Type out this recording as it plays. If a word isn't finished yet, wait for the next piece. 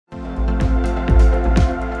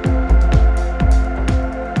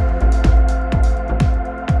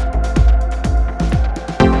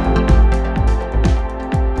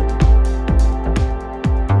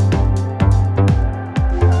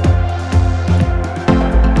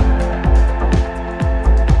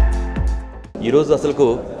ఈరోజు అసలుకు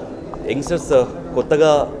యంగ్స్టర్స్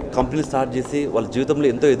కొత్తగా కంపెనీ స్టార్ట్ చేసి వాళ్ళ జీవితంలో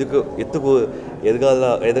ఎంతో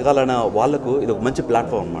ఎదగాలన్న వాళ్ళకు ఇది ఒక మంచి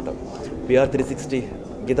ప్లాట్ఫామ్ అనమాట. PR360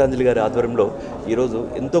 గీతాంజలి గారి ఆధ్వర్యంలో ఈరోజు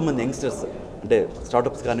ఎంతోమంది యంగ్స్టర్స్ అంటే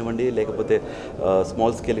స్టార్టప్స్ కానివ్వండి, లేకపోతే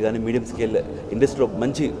స్మాల్ స్కేల్ కానీ మీడియం స్కేల్ ఇండస్ట్రీలో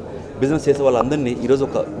మంచి బిజినెస్ చేసే వాళ్ళందరినీ ఈరోజు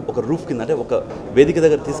ఒక రూఫ్ కింద అంటే ఒక వేదిక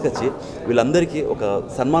దగ్గర తీసుకొచ్చి వీళ్ళందరికీ ఒక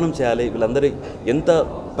సన్మానం చేయాలి, వీళ్ళందరి ఎంత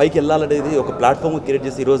పైకి వెళ్ళాలనేది ఒక ప్లాట్ఫామ్ క్రియేట్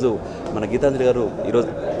చేసి ఈరోజు మన గీతాంజలి గారు ఈరోజు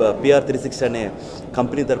PR360 అనే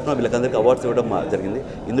కంపెనీ తరఫున వీళ్ళకందరికీ అవార్డ్స్ ఇవ్వడం జరిగింది.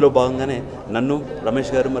 ఇందులో భాగంగానే నన్ను,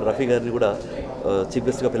 రమేష్ గారు మరి రఫీ గారిని కూడా చీఫ్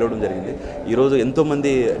గెస్ట్గా పిలవడం జరిగింది. ఈరోజు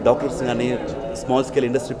ఎంతోమంది డాక్టర్స్ కానీ, స్మాల్ స్కేల్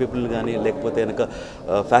ఇండస్ట్రీ పీపుల్ కానీ, లేకపోతే కనుక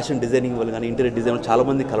ఫ్యాషన్ డిజైనింగ్ వాళ్ళు కానీ, ఇంటీరియర్ డిజైన్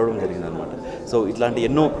చాలామంది కలవడం జరిగింది అనమాట. సో ఇట్లాంటి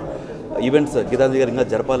ఎన్నో ఈవెంట్స్ గీతాంజలి గారు ఇంకా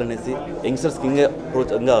జరపాలనేసి, యంగ్స్టర్స్కి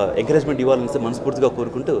ఇంకా ఎంకరేజ్మెంట్ ఇవ్వాలనేసి మనస్ఫూర్తిగా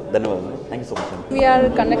కోరుకుంటూ ధన్యవాదాలు. Thank you so much. We are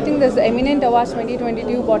conducting this Eminent Awards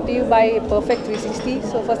 2022 brought to you by Perfect 360.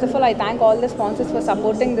 So first of all, I thank all the sponsors for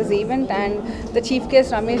supporting this event and the chief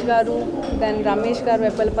guest Ramesh garu, then Ramesh garu,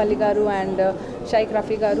 Eppalpalli garu and Shaikh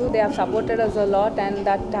Rafi garu. They have supported us a lot and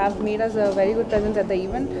that have made us a very good presence at the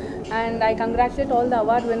event. And I congratulate all the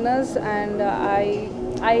award winners and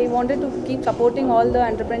I wanted to keep supporting all the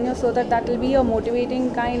entrepreneurs so that will be a motivating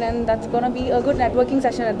kind and that's going to be a good networking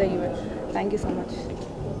session at the event. Thank you so much.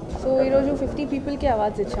 So ఈరోజు 50 పీపుల్కి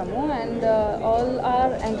awards ఇచ్చాము and all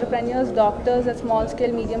are entrepreneurs, doctors, small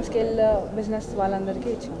scale, medium scale business వాళ్ళందరికీ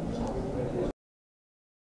ఇచ్చాము.